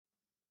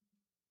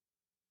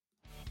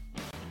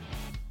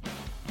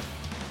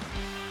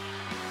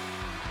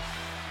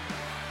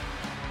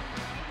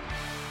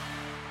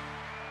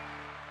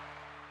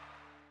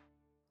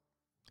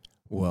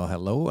Well,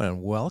 hello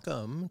and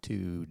welcome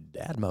to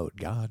Dad Mode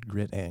God,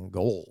 Grit, and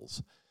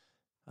Goals.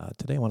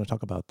 Today I want to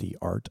talk about the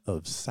art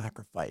of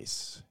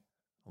sacrifice,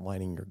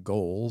 aligning your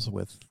goals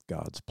with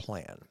God's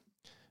plan.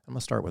 I'm going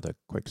to start with a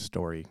quick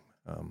story.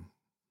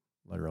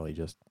 Literally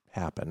just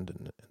happened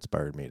and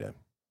inspired me to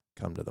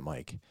come to the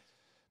mic.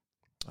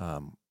 My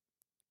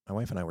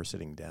wife and I were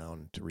sitting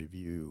down to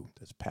review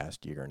this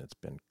past year, and it's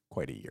been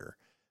quite a year.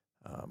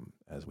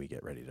 As we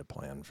get ready to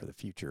plan for the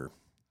future,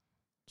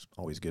 it's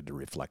always good to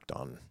reflect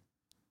on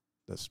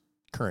this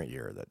current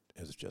year that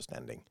is just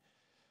ending.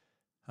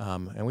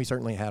 And we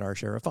certainly had our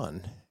share of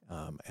fun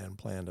and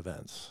planned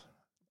events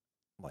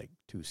like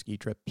 2 ski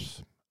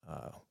trips.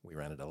 We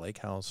rented a lake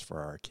house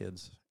for our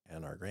kids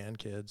and our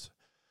grandkids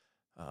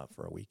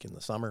for a week in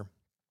the summer.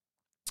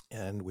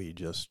 And we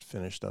just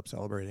finished up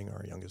celebrating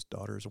our youngest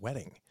daughter's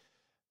wedding.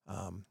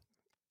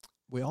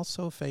 We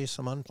also faced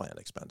some unplanned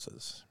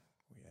expenses.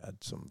 We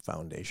had some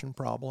foundation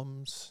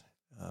problems,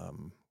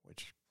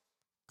 which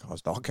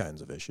caused all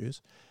kinds of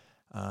issues.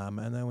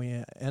 And then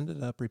we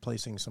ended up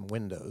replacing some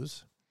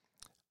windows.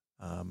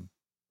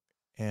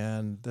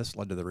 And this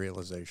led to the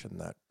realization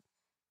that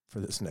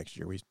for this next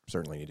year, we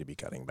certainly need to be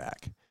cutting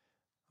back.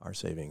 Our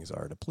savings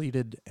are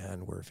depleted,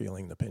 and we're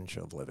feeling the pinch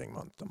of living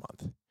month to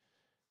month.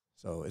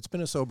 So it's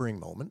been a sobering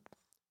moment,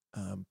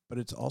 but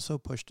it's also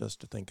pushed us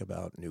to think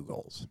about new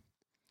goals.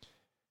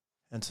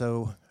 And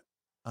so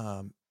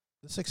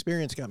this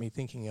experience got me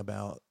thinking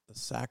about the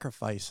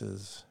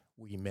sacrifices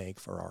we make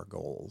for our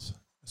goals,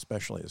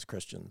 especially as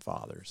Christian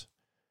fathers.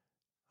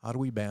 How do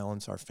we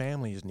balance our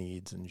family's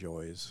needs and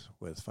joys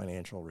with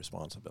financial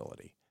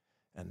responsibility?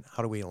 And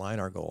how do we align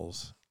our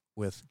goals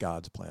with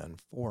God's plan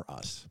for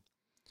us?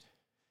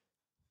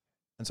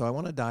 And so I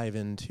want to dive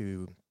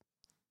into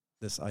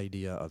this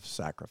idea of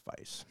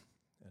sacrifice.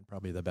 And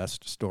probably the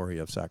best story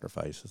of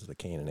sacrifice is the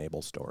Cain and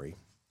Abel story.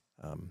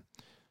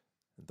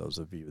 Those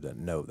of you that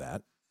know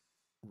that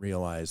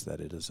realize that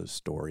it is a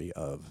story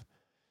of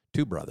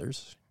 2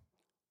 brothers,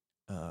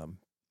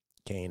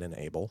 Cain and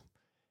Abel.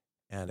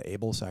 And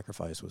Abel's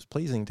sacrifice was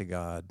pleasing to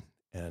God,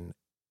 and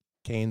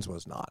Cain's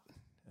was not.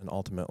 And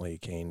ultimately,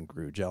 Cain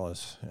grew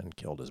jealous and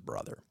killed his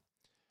brother.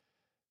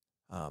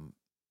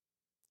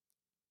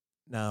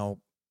 Now,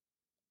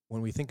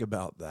 when we think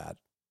about that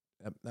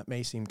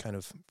may seem kind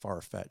of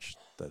far-fetched,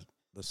 the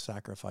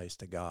sacrifice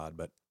to God,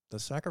 but the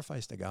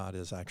sacrifice to God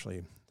is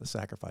actually the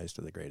sacrifice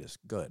to the greatest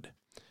good.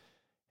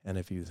 And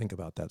if you think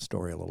about that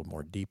story a little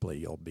more deeply,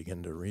 you'll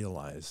begin to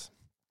realize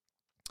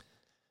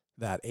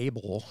that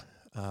Abel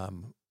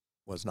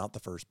was not the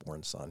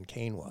firstborn son,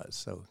 Cain was.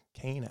 So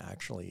Cain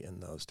actually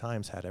in those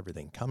times had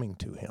everything coming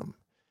to him.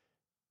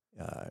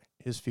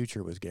 His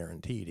future was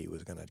guaranteed. He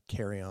was going to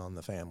carry on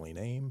the family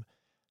name,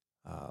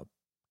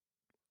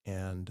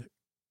 and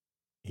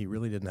he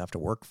really didn't have to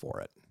work for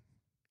it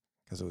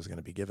because it was going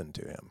to be given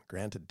to him,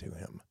 granted to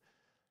him.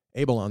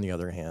 Abel, on the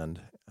other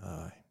hand,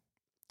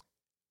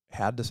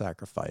 had to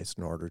sacrifice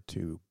in order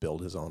to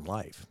build his own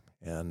life.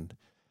 And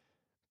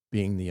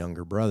being the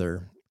younger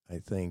brother, I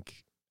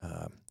think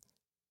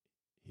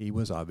he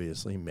was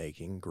obviously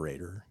making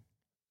greater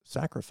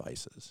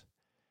sacrifices.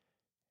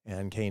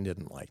 And Cain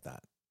didn't like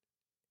that.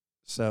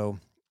 So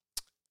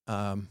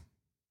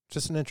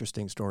just an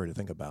interesting story to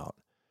think about.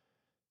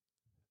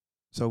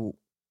 So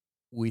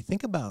we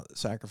think about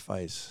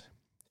sacrifice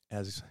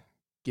as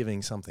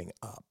giving something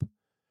up,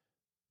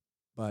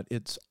 but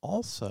it's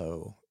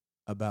also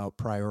about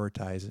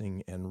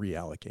prioritizing and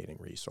reallocating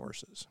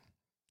resources.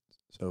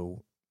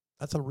 So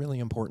that's a really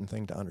important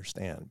thing to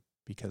understand,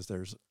 because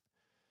there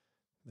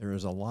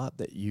is a lot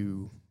that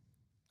you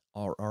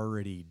are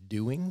already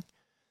doing.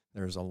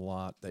 There's a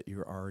lot that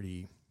you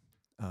already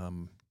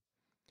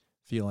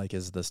feel like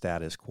is the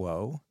status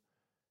quo.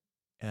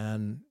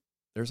 And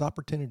there's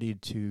opportunity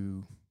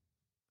to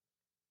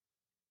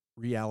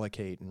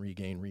reallocate and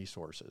regain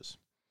resources.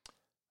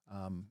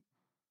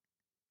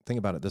 Think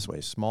about it this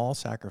way. Small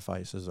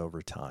sacrifices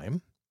over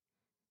time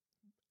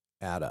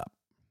add up,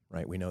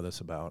 right? We know this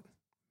about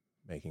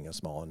making a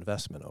small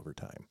investment over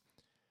time.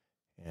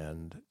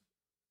 And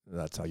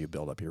that's how you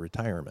build up your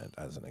retirement,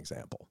 as an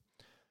example.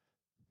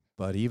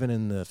 But even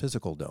in the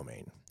physical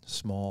domain,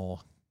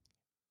 small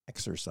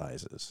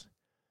exercises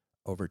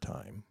over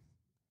time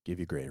give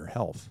you greater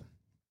health.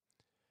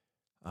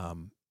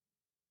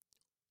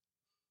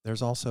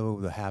 There's also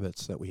the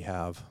habits that we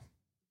have,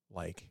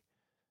 like,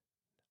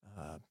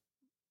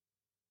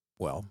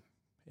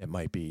 it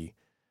might be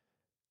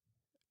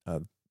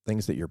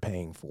things that you're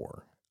paying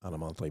for on a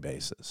monthly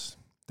basis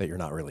that you're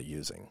not really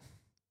using,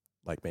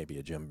 like maybe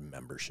a gym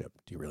membership.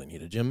 Do you really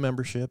need a gym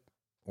membership,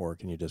 or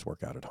can you just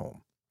work out at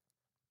home?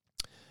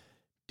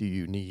 Do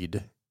you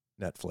need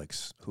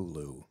Netflix,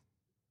 Hulu,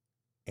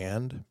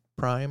 and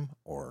Prime,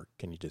 or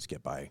can you just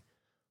get by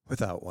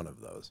without one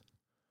of those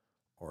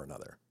or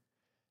another?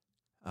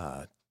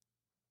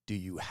 Do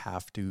you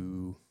have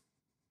to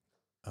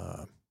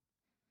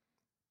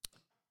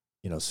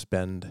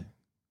spend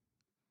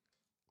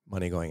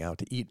money going out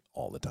to eat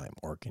all the time,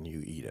 or can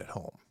you eat at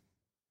home?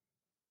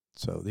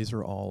 So these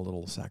are all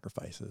little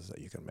sacrifices that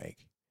you can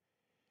make.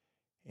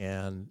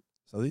 And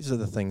so these are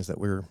the things that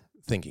we're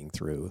thinking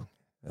through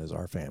as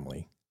our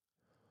family.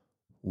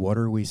 What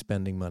are we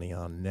spending money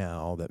on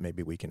now that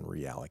maybe we can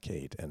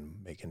reallocate and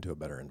make into a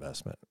better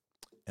investment?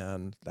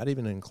 And that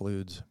even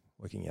includes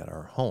looking at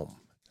our home,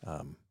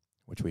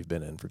 which we've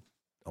been in for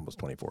almost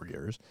 24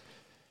 years.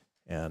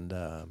 And,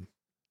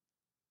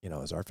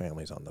 as our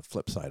family's on the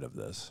flip side of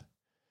this,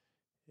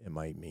 it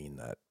might mean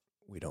that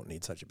we don't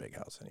need such a big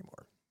house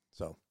anymore.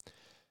 So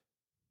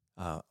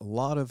a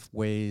lot of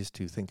ways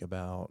to think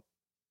about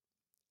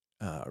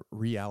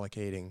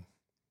reallocating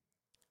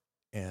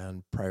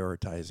and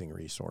prioritizing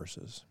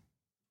resources.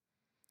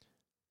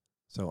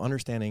 So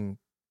understanding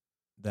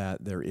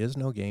that there is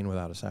no gain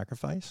without a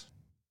sacrifice,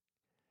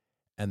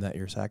 and that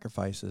your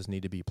sacrifices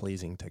need to be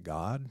pleasing to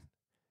God,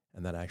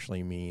 and that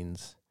actually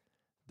means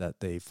that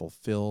they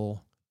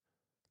fulfill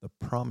the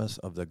promise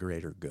of the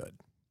greater good.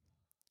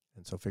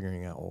 And so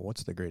figuring out, well,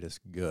 what's the greatest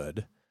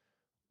good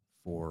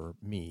for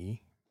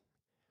me,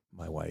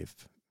 my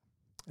wife,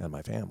 and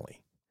my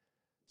family?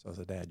 So as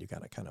a dad, you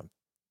gotta kind of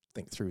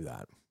think through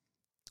that.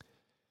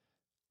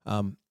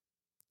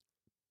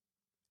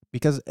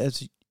 Because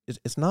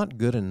it's not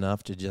good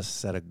enough to just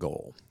set a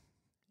goal.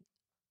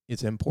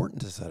 It's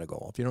important to set a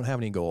goal. If you don't have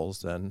any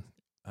goals, then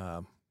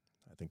I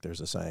think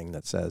there's a saying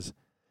that says,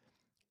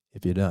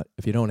 if you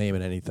don't aim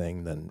at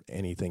anything, then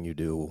anything you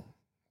do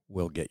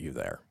will get you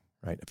there,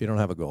 right? If you don't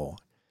have a goal,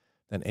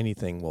 then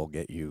anything will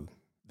get you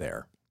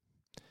there.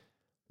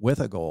 With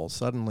a goal,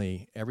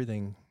 suddenly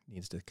everything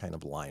needs to kind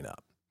of line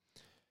up.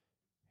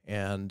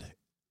 And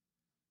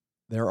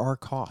there are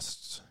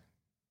costs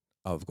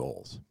of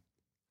goals.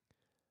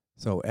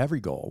 So every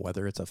goal,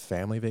 whether it's a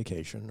family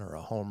vacation or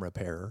a home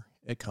repair,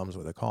 it comes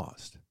with a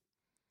cost.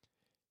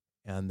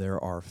 And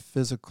there are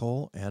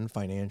physical and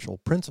financial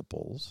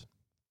principles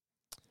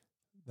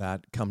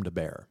that come to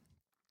bear.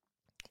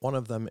 One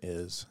of them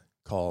is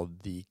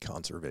called the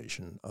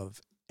conservation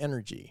of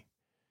energy.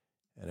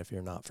 And if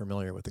you're not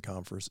familiar with the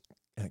conservation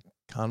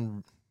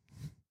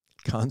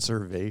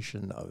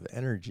of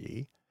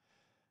energy,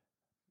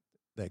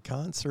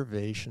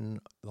 the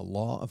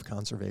law of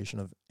conservation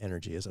of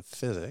energy is a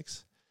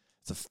physics.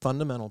 It's a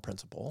fundamental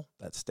principle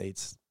that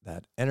states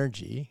that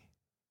energy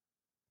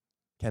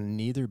can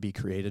neither be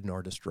created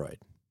nor destroyed,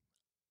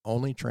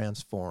 only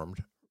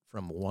transformed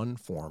from one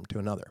form to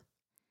another.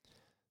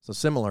 So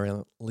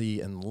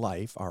similarly in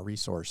life, our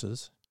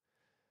resources,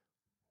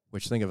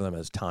 which think of them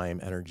as time,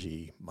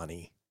 energy,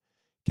 money,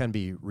 can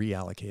be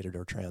reallocated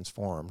or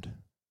transformed,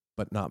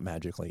 but not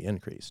magically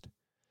increased.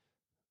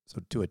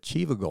 So to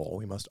achieve a goal,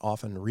 we must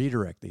often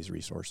redirect these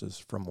resources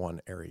from one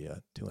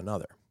area to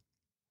another.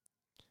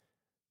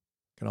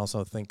 You can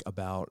also think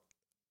about,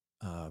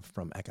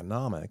 from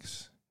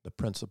economics, the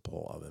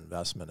principle of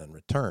investment and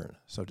return.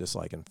 So just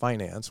like in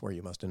finance, where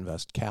you must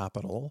invest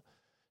capital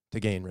to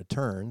gain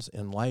returns,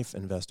 in life,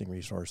 investing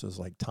resources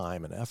like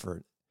time and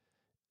effort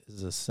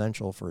is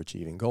essential for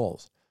achieving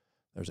goals.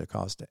 There's a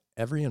cost to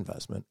every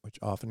investment, which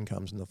often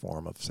comes in the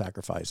form of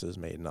sacrifices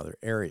made in other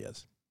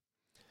areas.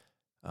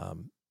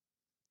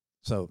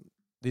 So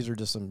these are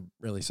just some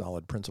really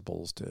solid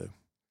principles to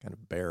kind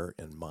of bear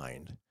in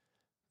mind,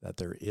 that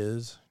there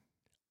is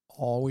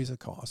always a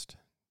cost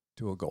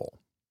to a goal.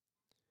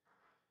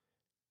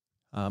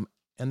 And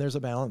there's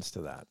a balance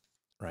to that,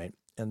 right?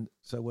 And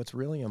so what's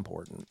really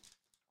important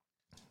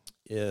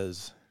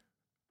is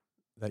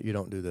that you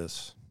don't do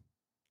this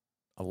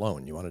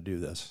alone. You want to do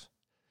this.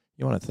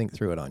 You want to think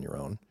through it on your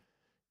own.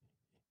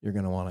 You're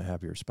going to want to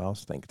have your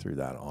spouse think through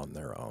that on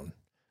their own.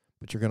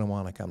 But you're going to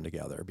want to come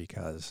together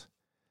because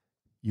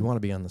you want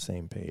to be on the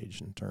same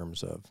page in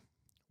terms of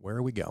where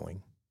are we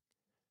going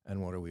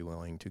and what are we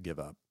willing to give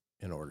up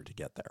in order to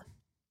get there.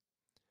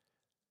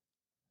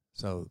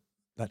 So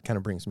that kind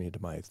of brings me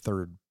to my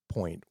third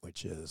point,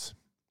 which is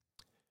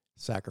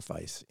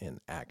sacrifice in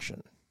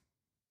action.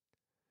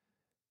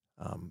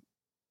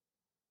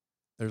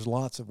 There's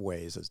lots of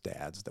ways as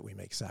dads that we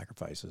make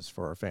sacrifices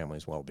for our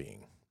family's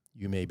well-being.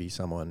 You may be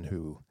someone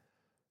who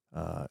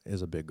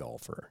is a big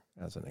golfer,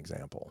 as an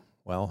example.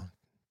 Well,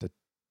 to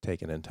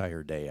take an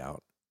entire day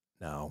out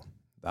now,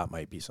 that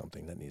might be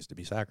something that needs to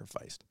be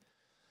sacrificed.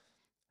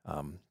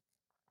 I'm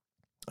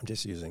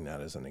just using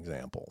that as an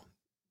example.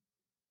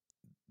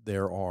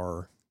 There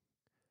are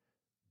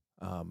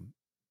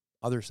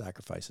other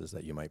sacrifices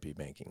that you might be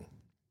making,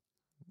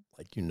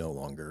 like you no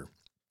longer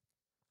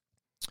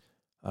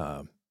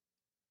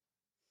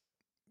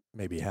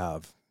maybe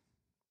have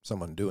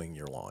someone doing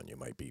your lawn. You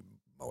might be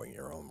mowing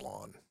your own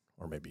lawn,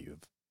 or maybe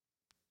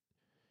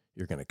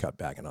you're going to cut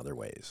back in other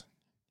ways.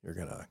 You're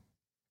going to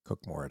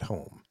cook more at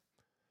home.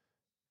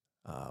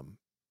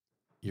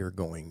 You're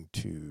going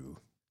to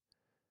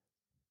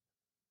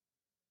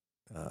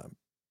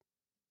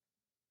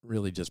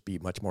really just be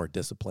much more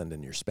disciplined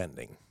in your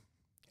spending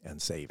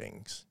and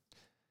savings.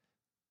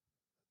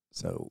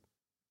 So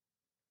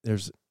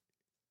there's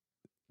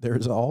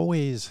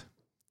always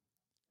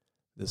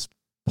this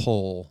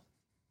pull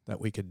that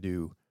we could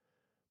do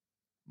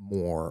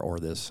more, or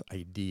this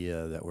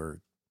idea that we're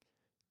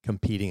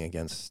competing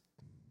against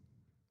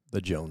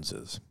the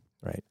Joneses,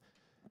 right?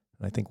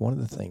 And I think one of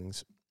the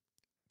things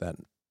that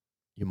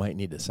you might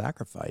need to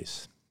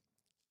sacrifice,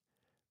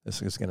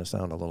 this is going to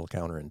sound a little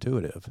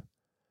counterintuitive,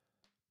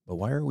 but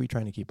why are we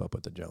trying to keep up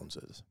with the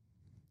Joneses?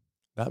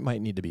 That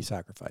might need to be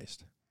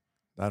sacrificed,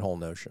 that whole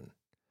notion,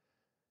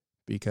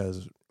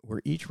 because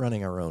we're each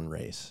running our own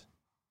race,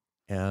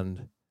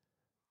 and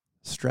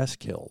stress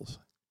kills.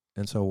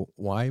 And so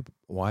why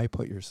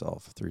put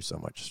yourself through so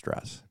much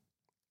stress?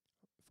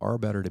 Far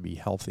better to be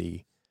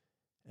healthy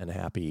and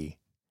happy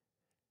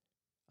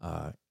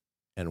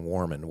and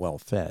warm and well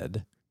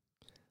fed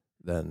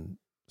than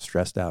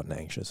stressed out and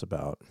anxious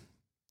about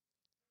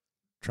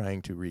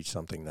trying to reach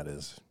something that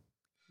is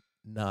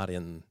not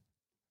in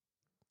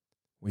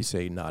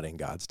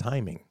God's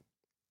timing.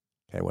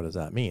 Okay, what does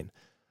that mean?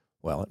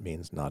 Well, it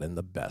means not in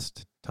the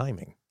best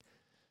timing.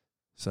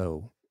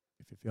 So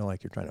if you feel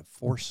like you're trying to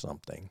force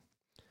something,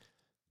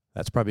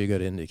 that's probably a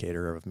good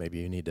indicator of maybe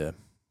you need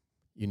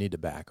to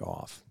back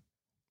off.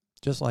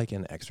 Just like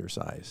in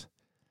exercise,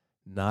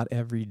 not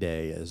every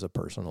day is a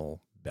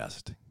personal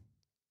best.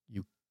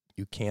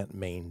 You can't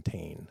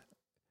maintain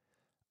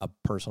a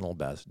personal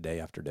best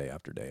day after day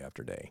after day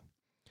after day.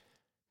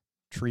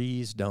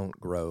 Trees don't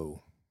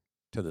grow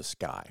to the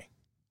sky.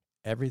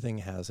 Everything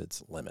has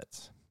its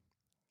limits.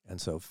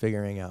 And so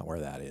figuring out where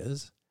that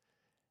is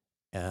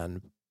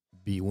and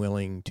be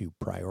willing to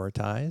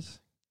prioritize.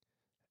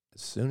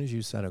 As soon as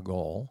you set a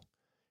goal,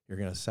 you're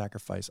going to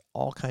sacrifice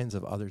all kinds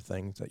of other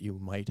things that you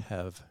might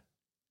have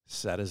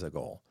set as a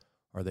goal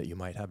or that you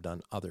might have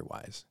done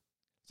otherwise.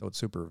 So it's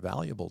super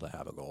valuable to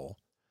have a goal,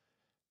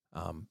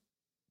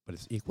 but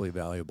it's equally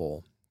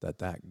valuable that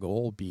that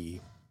goal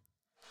be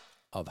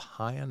of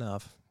high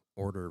enough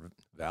order of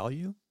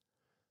value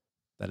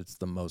that it's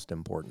the most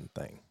important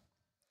thing.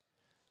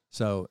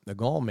 So the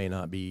goal may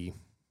not be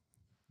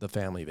the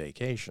family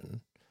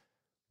vacation.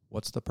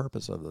 What's the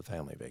purpose of the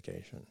family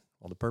vacation?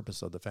 Well, the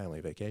purpose of the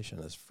family vacation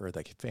is for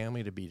the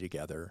family to be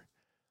together,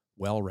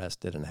 well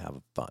rested, and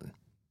have fun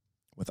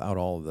without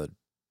all the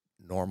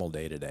normal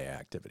day-to-day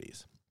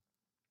activities.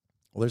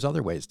 Well, there's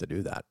other ways to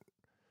do that.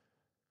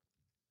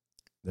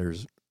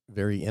 There's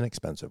very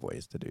inexpensive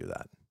ways to do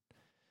that.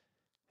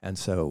 And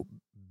so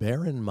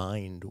bear in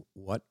mind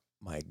what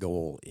my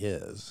goal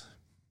is.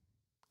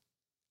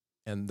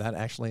 And that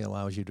actually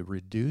allows you to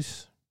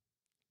reduce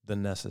the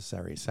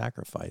necessary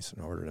sacrifice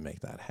in order to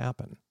make that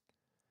happen.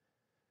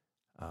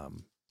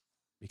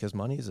 Because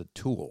money is a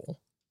tool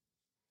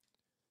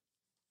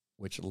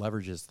which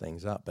leverages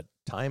things up, but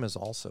time is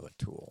also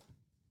a tool.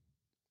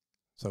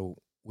 So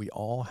we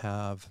all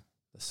have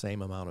the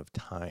same amount of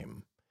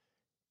time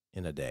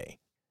in a day.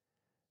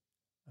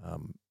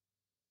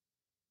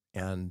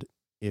 And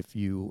if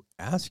you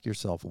ask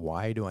yourself,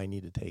 why do I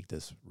need to take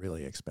this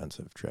really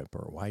expensive trip?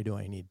 Or why do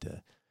I need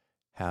to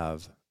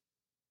have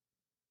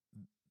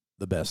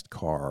the best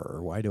car?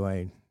 Or why do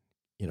I,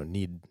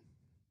 need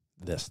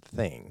this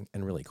thing?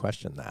 And really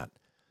question that.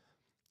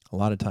 A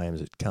lot of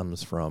times it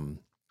comes from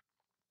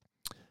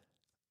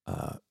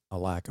a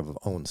lack of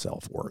own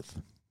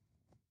self-worth.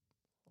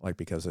 Like,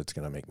 because it's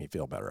going to make me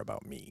feel better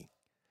about me.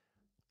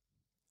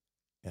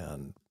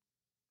 And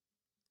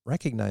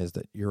recognize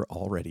that you're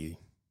already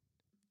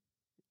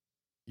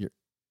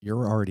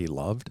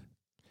loved,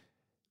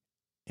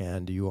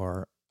 and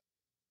you're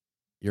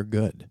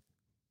good.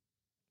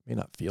 You may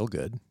not feel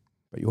good,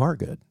 but you are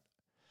good.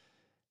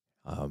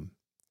 You've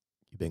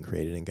been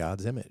created in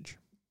God's image.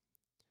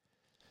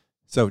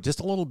 So just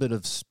a little bit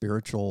of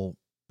spiritual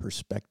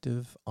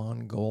perspective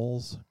on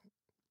goals.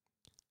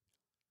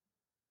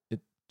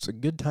 It's a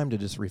good time to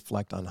just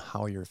reflect on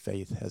how your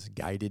faith has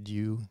guided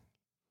you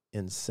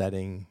in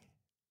setting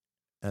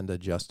and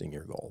adjusting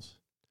your goals.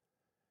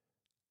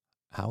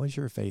 How is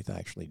your faith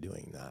actually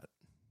doing that?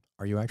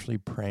 Are you actually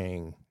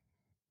praying,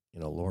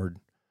 Lord,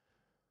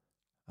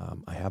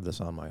 I have this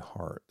on my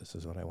heart. This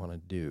is what I want to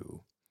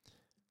do.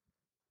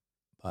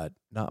 But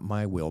not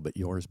my will, but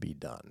yours be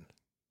done.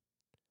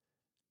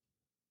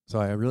 So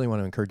I really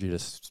want to encourage you to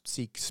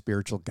seek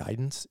spiritual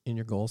guidance in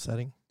your goal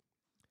setting,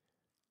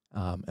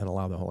 and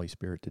allow the Holy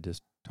Spirit to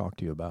just talk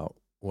to you about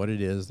what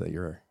it is that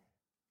you're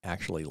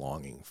actually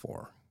longing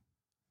for.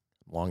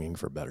 Longing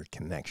for better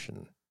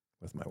connection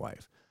with my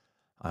wife.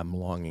 I'm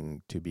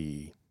longing to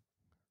be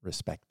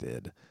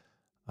respected.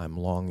 I'm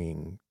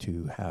longing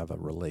to have a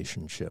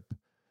relationship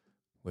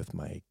with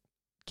my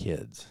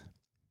kids.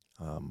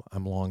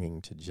 I'm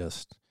longing to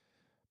just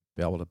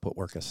be able to put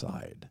work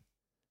aside.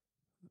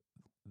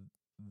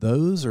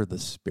 Those are the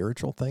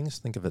spiritual things.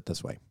 Think of it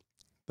this way.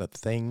 The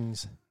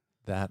things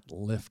that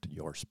lift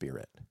your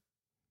spirit.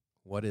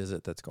 What is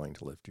it that's going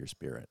to lift your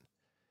spirit?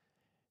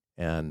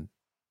 And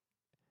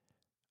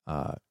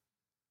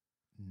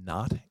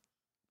not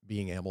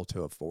being able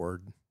to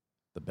afford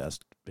the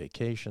best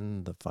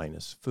vacation, the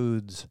finest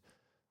foods,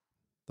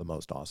 the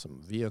most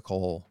awesome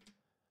vehicle,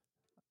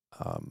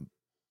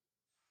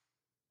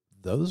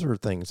 those are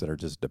things that are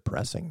just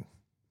depressing.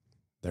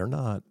 They're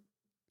not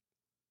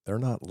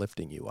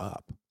lifting you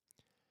up.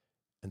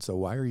 And so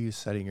why are you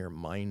setting your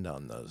mind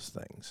on those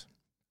things?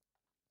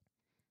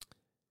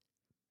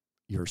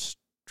 You're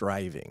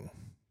striving.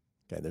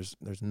 Okay,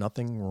 there's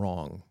nothing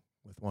wrong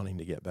with wanting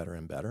to get better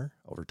and better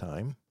over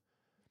time,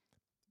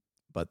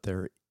 but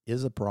there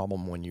is a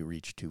problem when you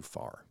reach too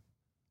far.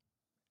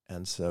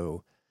 And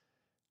so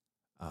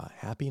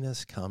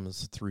happiness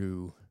comes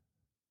through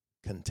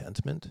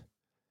contentment,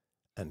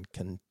 and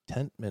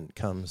contentment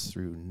comes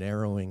through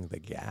narrowing the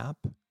gap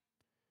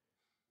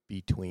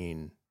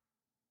between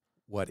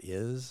what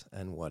is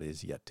and what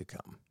is yet to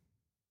come.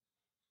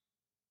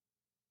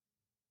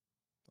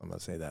 I'm going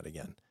to say that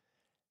again.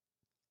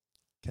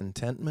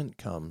 Contentment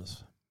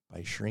comes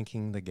by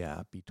shrinking the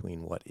gap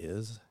between what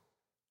is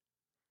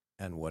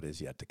and what is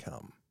yet to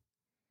come.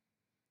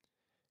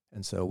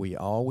 And so we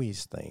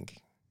always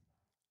think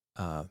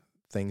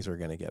things are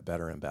going to get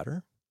better and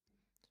better.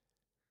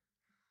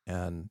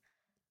 And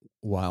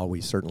while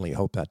we certainly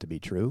hope that to be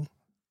true,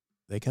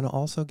 they can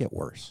also get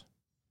worse.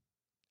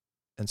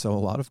 And so a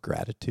lot of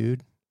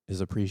gratitude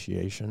is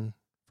appreciation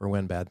for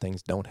when bad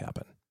things don't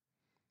happen.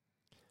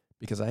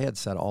 Because I had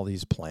set all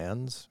these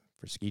plans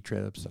for ski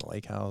trips and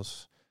lake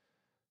house.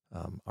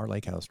 Our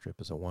lake house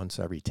trip is a once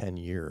every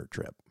 10-year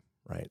trip,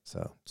 right?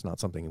 So it's not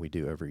something we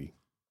do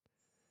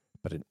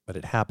but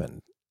it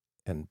happened,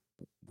 and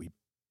we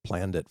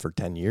planned it for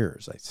 10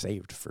 years. I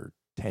saved for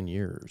 10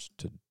 years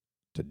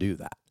to do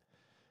that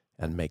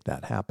and make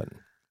that happen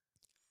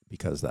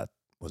because that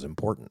was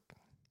important.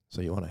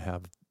 So you want to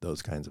have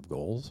those kinds of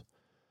goals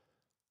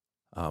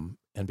and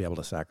be able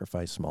to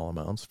sacrifice small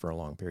amounts for a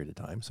long period of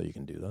time so you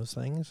can do those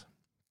things.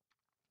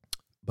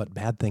 But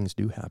bad things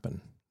do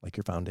happen, like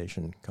your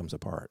foundation comes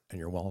apart and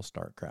your walls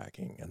start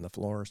cracking and the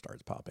floor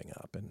starts popping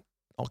up and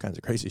all kinds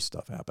of crazy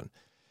stuff happen.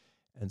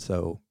 And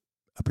so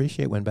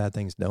appreciate when bad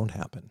things don't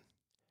happen.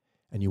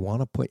 And you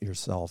want to put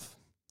yourself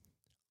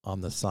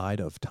on the side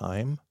of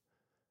time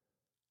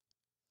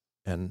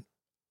and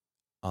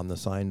on the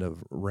side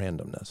of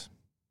randomness.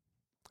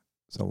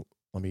 So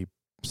let me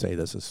say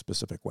this a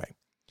specific way.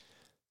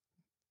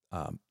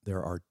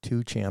 There are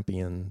two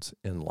champions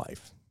in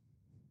life: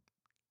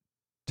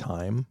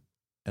 time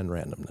and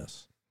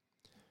randomness.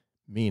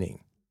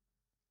 Meaning,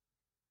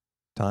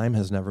 time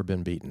has never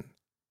been beaten.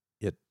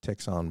 It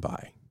ticks on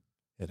by.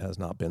 It has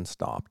not been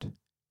stopped.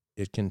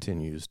 It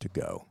continues to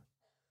go.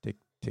 Tick,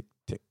 tick,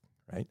 tick,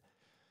 right?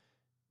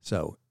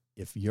 So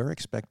if you're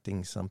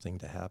expecting something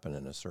to happen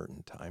in a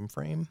certain time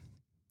frame,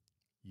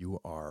 you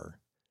are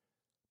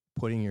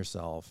putting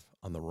yourself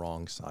on the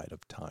wrong side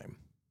of time.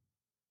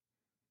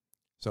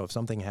 So if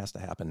something has to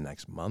happen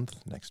next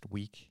month, next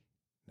week,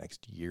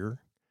 next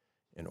year,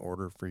 in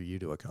order for you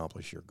to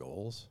accomplish your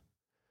goals,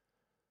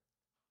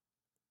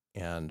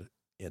 and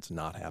it's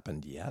not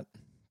happened yet,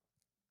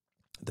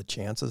 the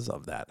chances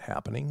of that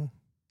happening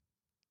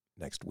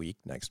next week,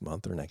 next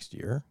month, or next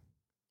year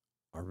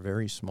are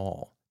very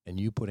small. And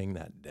you putting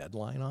that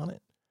deadline on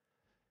it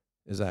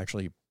is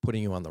actually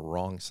putting you on the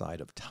wrong side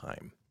of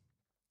time.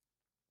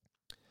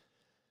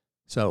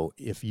 So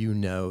if you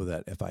know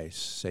that if I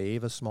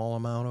save a small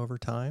amount over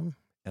time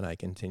and I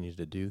continue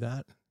to do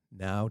that,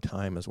 now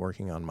time is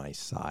working on my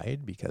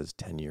side, because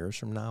 10 years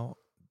from now,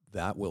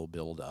 that will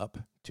build up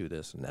to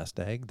this nest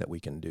egg that we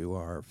can do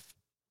our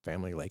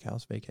family lake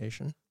house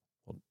vacation.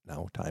 Well,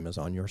 now time is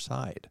on your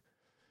side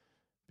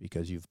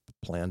because you've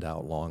planned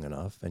out long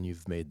enough and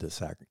you've made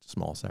the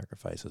small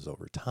sacrifices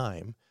over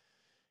time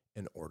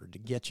in order to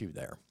get you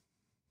there.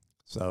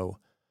 So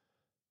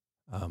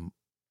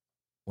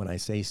when I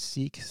say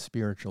seek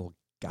spiritual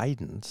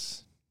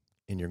guidance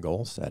in your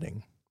goal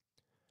setting,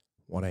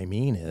 what I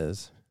mean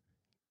is,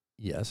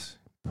 yes,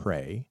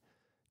 pray,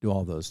 do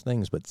all those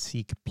things, but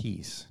seek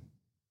peace.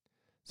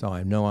 So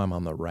I know I'm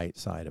on the right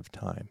side of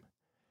time.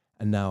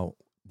 And now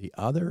the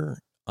other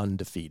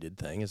undefeated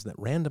thing is that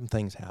random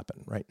things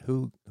happen, right?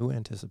 Who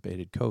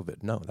anticipated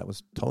COVID? No, that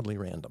was totally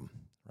random,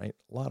 right?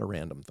 A lot of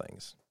random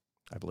things.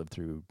 I've lived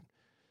through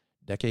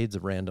decades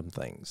of random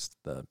things.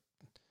 The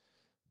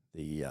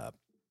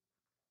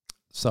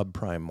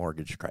subprime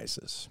mortgage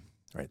crisis,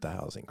 right? The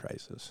housing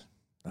crisis.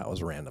 That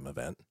was a random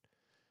event.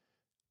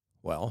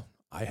 Well,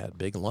 I had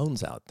big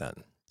loans out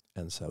then.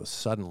 And so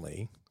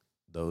suddenly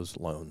those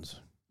loans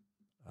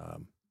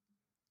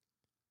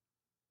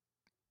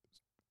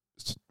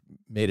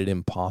made it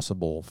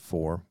impossible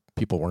for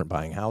people weren't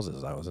buying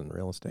houses. I was in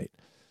real estate.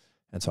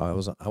 And so I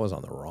was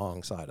on the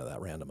wrong side of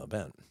that random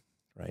event,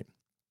 right?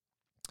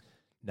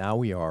 Now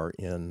we are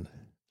in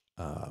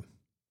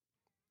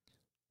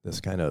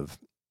this kind of,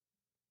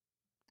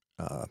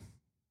 what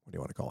do you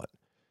want to call it?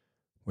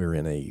 We're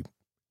in a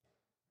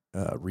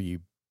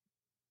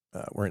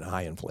we're in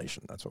high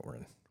inflation. That's what we're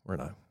in.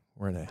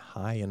 We're in a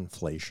high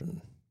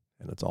inflation,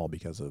 and it's all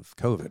because of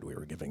COVID. We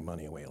were giving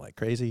money away like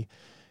crazy,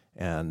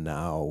 and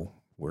now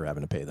we're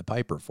having to pay the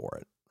piper for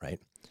it, right?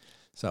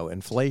 So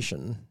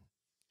inflation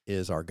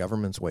is our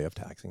government's way of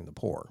taxing the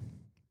poor,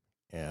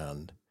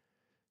 and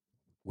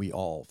we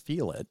all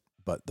feel it,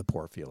 but the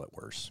poor feel it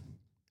worse.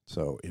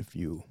 So if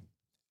you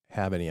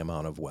have any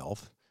amount of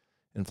wealth,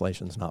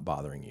 inflation's not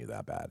bothering you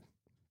that bad.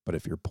 But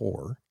if you're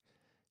poor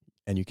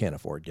and you can't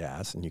afford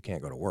gas and you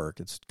can't go to work,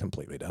 it's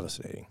completely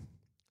devastating.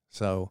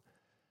 So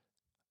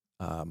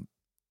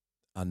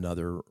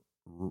another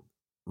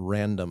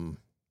random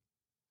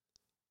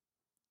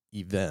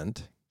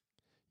event.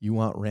 You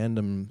want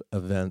random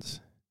events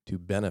to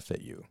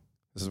benefit you.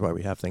 This is why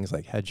we have things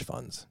like hedge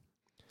funds.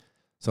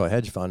 So a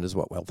hedge fund is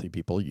what wealthy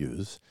people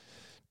use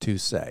to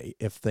say,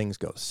 if things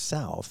go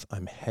south,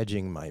 I'm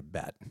hedging my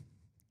bet,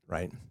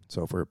 right?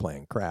 So if we're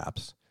playing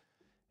craps,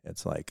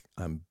 it's like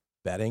I'm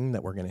betting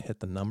that we're going to hit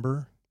the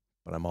number,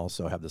 but I'm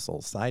also have this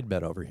little side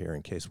bet over here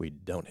in case we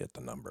don't hit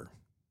the number.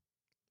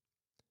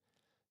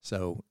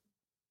 So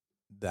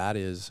that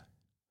is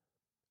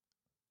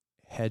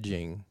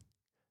hedging.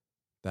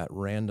 That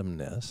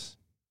randomness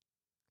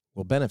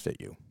will benefit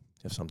you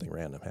if something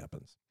random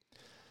happens.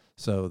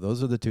 So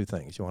those are the two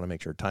things. You want to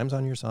make sure time's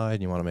on your side,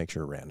 and you want to make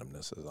sure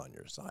randomness is on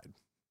your side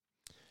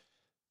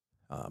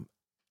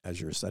as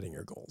you're setting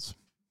your goals.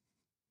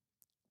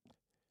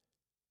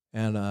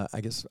 And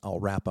I guess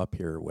I'll wrap up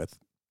here with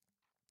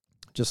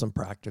just some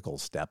practical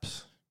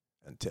steps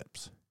and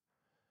tips.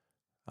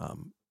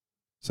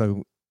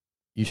 So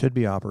you should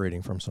be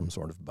operating from some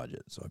sort of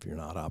budget. So if you're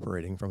not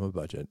operating from a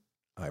budget,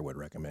 I would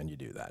recommend you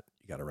do that.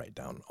 You got to write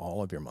down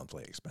all of your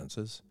monthly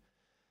expenses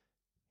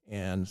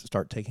and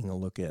start taking a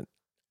look at,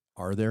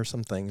 are there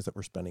some things that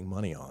we're spending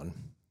money on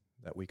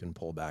that we can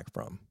pull back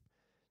from?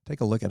 Take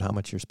a look at how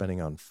much you're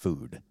spending on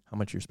food, how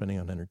much you're spending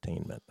on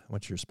entertainment, how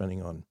much you're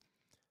spending on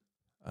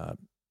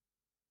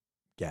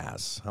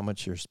gas, how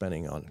much you're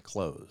spending on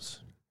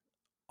clothes,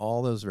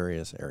 all those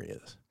various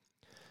areas.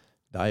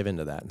 Dive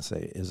into that and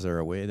say, is there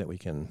a way that we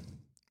can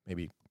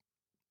maybe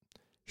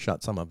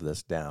shut some of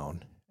this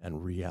down and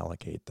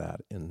reallocate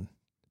that in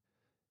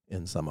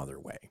some other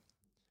way?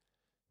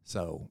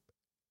 So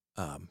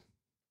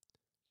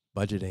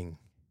budgeting,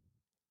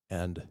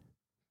 and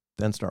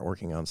then start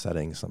working on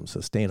setting some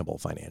sustainable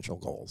financial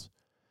goals.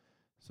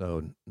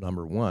 So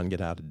number one,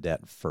 get out of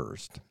debt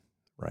first,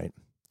 right?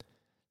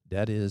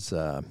 Debt is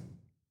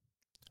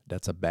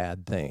that's a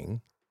bad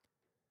thing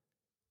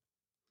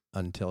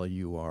until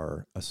you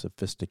are a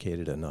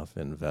sophisticated enough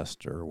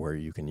investor where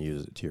you can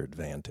use it to your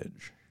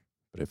advantage.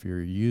 But if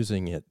you're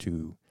using it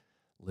to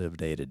live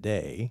day to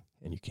day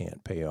and you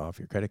can't pay off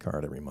your credit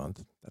card every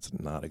month, that's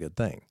not a good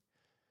thing.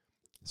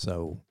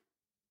 So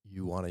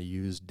you want to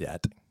use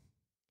debt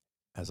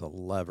as a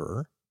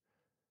lever.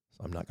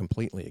 So I'm not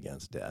completely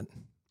against debt,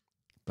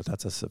 but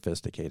that's a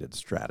sophisticated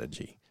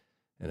strategy.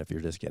 And if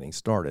you're just getting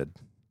started,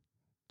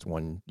 it's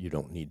one you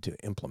don't need to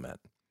implement.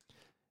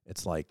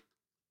 It's like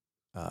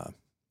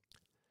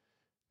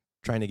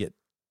trying to get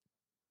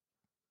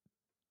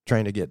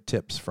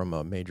tips from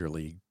a Major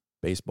League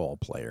Baseball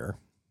player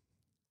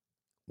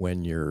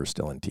when you're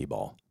still in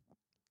T-ball.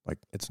 Like,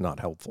 it's not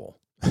helpful.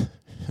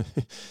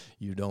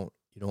 You don't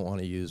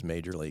want to use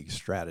Major League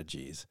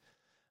strategies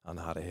on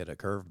how to hit a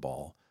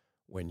curveball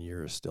when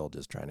you're still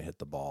just trying to hit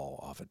the ball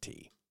off a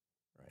tee,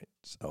 right?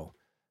 So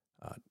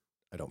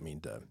I don't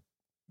mean to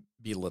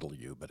belittle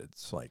you, but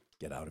it's like,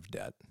 get out of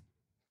debt.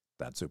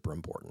 That's super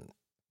important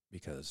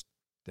because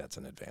that's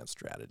an advanced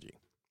strategy.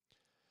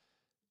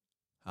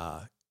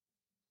 The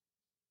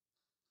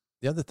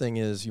other thing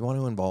is you want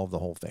to involve the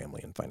whole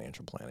family in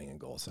financial planning and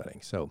goal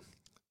setting. So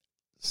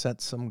set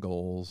some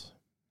goals,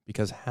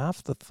 because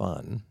half the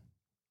fun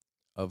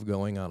of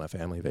going on a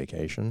family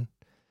vacation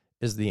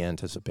is the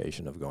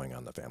anticipation of going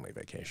on the family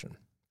vacation.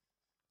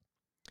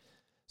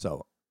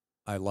 So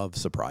I love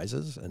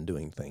surprises and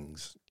doing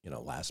things,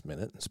 last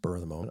minute and spur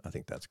of the moment. I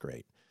think that's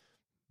great.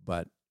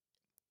 But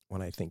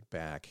when I think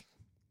back,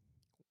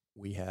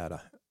 we had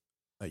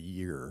a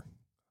year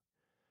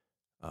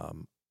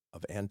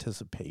of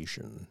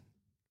anticipation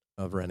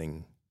of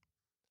renting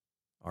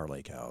our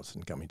lake house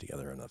and coming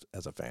together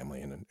as a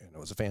family, and it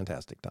was a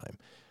fantastic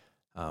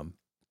time.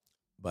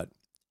 But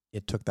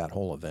it took that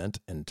whole event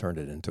and turned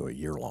it into a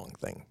year-long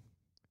thing,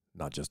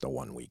 not just a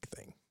one-week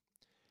thing.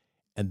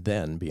 And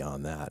then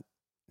beyond that,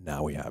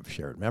 now we have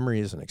shared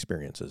memories and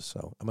experiences.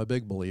 So I'm a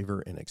big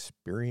believer in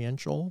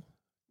experiential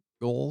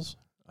goals.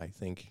 I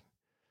think,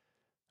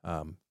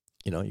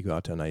 you go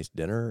out to a nice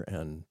dinner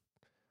and,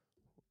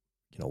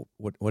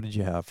 what did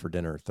you have for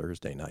dinner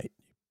Thursday night?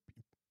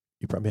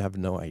 You probably have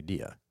no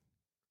idea,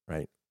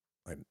 right?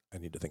 I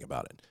need to think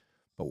about it.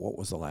 But what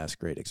was the last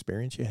great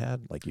experience you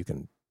had? Like, you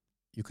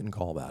can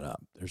call that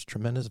up. There's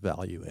tremendous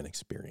value in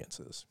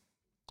experiences.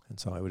 And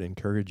so I would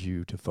encourage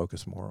you to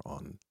focus more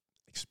on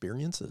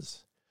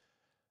experiences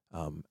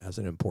as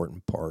an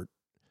important part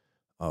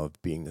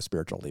of being the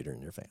spiritual leader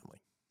in your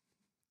family.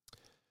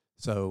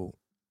 So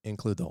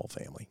include the whole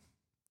family.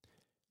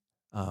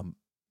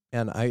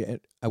 And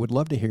I would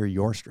love to hear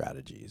your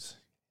strategies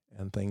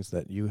and things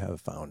that you have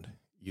found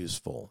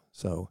useful.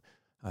 So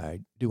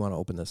I do want to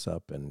open this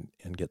up and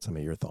get some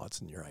of your thoughts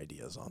and your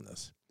ideas on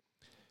this.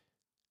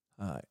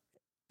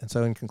 And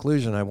so in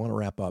conclusion, I want to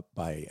wrap up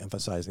by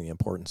emphasizing the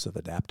importance of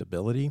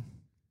adaptability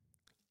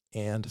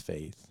and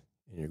faith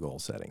in your goal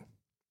setting.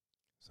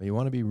 So you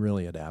want to be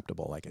really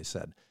adaptable, like I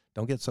said.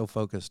 Don't get so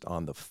focused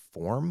on the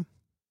form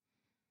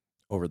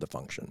over the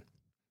function.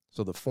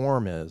 So the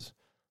form is,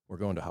 we're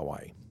going to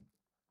Hawaii.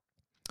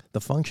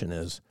 The function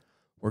is,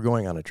 we're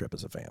going on a trip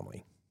as a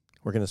family.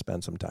 we're going to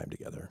spend some time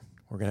together.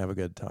 We're going to have a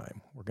good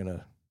time. We're going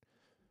to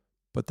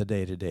put the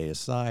day-to-day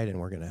aside, and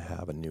we're going to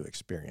have a new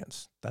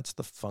experience. That's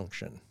the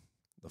function.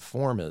 The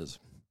form is,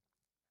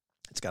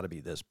 it's got to be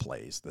this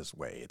place, this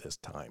way, this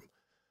time.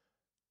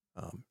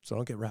 So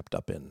don't get wrapped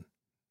up in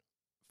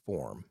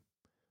form.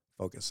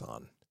 Focus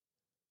on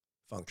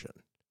function.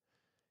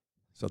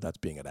 So that's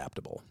being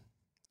adaptable.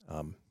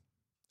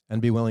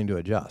 And be willing to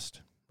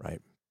adjust,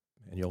 right?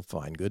 And you'll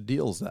find good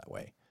deals that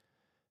way.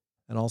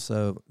 And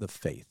also the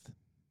faith.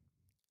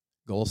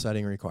 Goal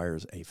setting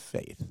requires a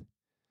faith.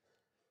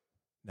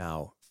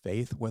 Now,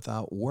 faith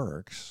without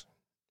works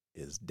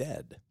is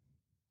dead.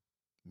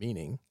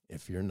 Meaning,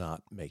 if you're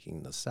not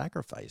making the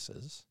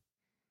sacrifices,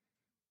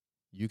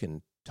 you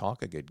can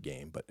talk a good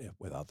game, but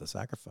without the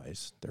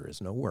sacrifice, there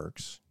is no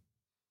works,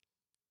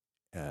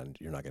 and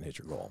you're not going to hit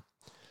your goal.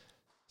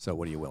 So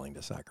what are you willing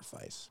to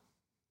sacrifice?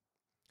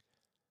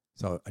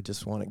 So I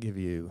just want to give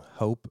you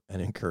hope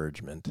and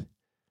encouragement.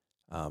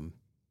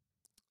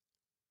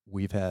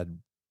 We've had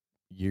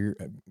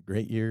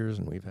great years,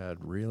 and we've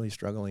had really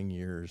struggling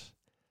years.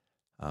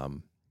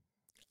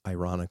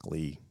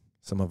 Ironically,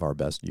 some of our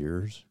best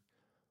years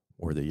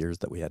were the years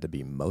that we had to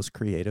be most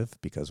creative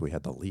because we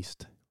had the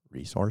least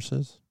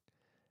resources.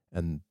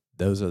 And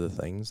those are the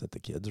things that the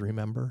kids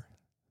remember.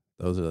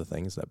 Those are the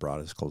things that brought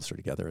us closer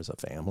together as a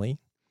family.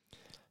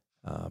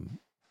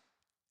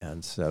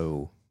 And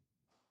so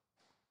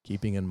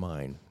keeping in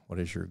mind, what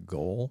is your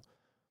goal?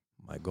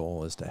 My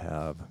goal is to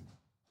have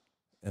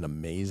an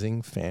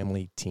amazing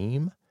family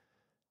team,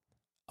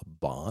 a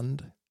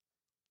bond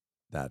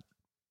that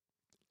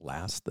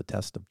lasts the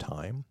test of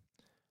time.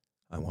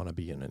 I want to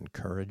be an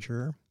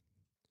encourager.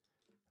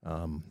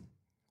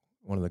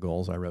 One of the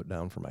goals I wrote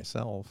down for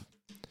myself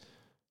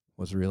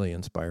was really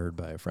inspired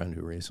by a friend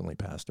who recently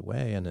passed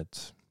away, and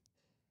it's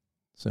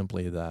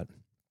simply that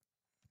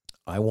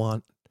I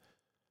want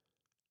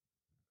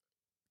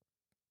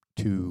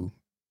to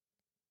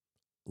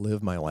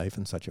live my life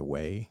in such a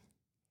way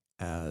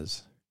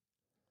as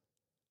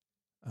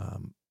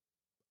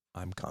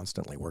I'm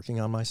constantly working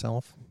on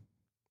myself.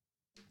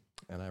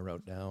 And I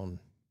wrote down,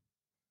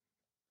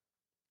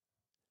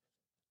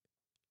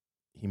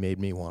 he made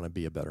me want to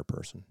be a better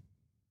person.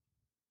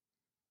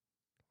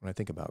 When I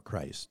think about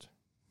Christ,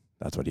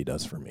 that's what he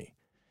does for me.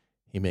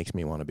 He makes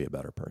me want to be a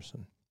better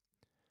person.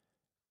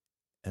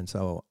 And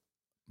so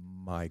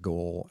my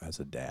goal as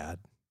a dad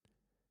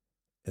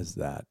is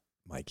that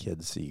my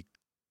kids see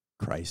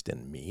Christ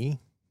in me,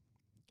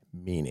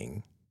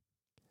 meaning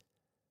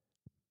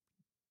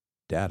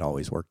Dad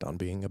always worked on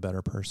being a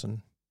better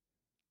person,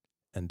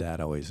 and Dad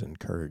always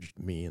encouraged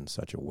me in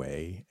such a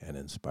way and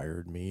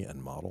inspired me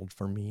and modeled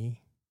for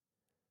me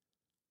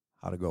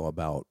how to go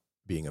about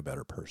being a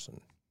better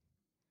person.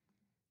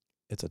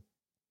 It's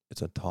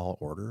a tall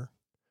order,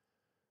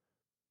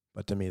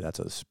 but to me that's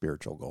a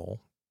spiritual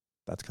goal.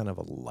 That's kind of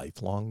a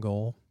lifelong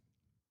goal.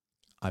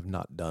 I've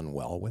not done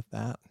well with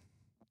that.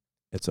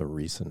 It's a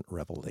recent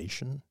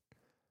revelation.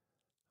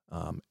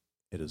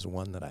 It is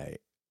one that I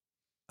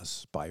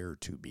aspire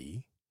to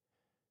be,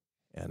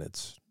 and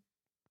it's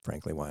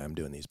frankly why I'm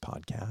doing these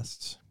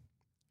podcasts,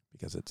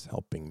 because it's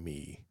helping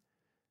me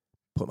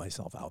put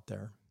myself out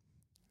there.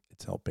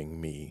 It's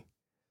helping me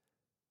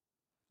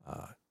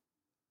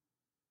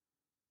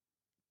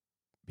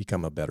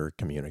become a better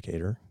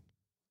communicator.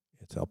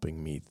 It's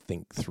helping me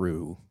think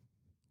through,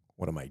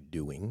 what am I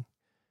doing?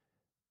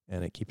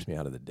 And it keeps me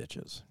out of the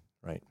ditches,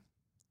 right?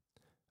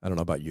 I don't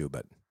know about you,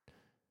 but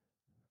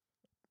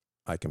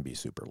I can be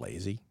super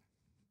lazy,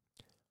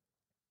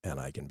 and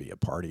I can be a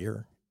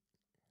partier.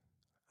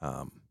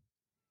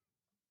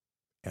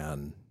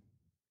 And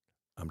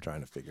I'm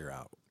trying to figure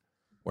out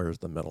where's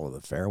the middle of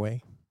the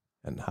fairway,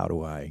 and how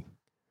do I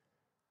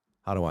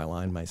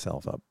line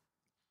myself up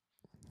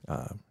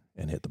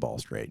and hit the ball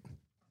straight.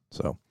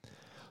 So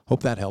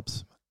hope that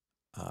helps.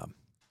 I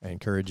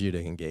encourage you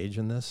to engage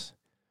in this.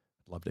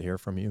 I'd love to hear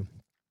from you.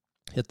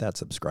 Hit that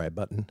subscribe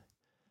button.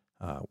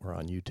 We're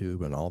on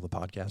YouTube and all the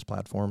podcast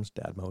platforms,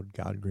 Dad Mode,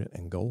 God Grit,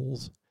 and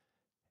Goals.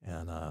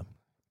 And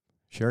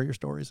share your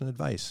stories and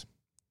advice.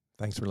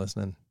 Thanks for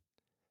listening.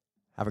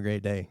 Have a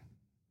great day.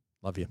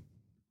 Love you.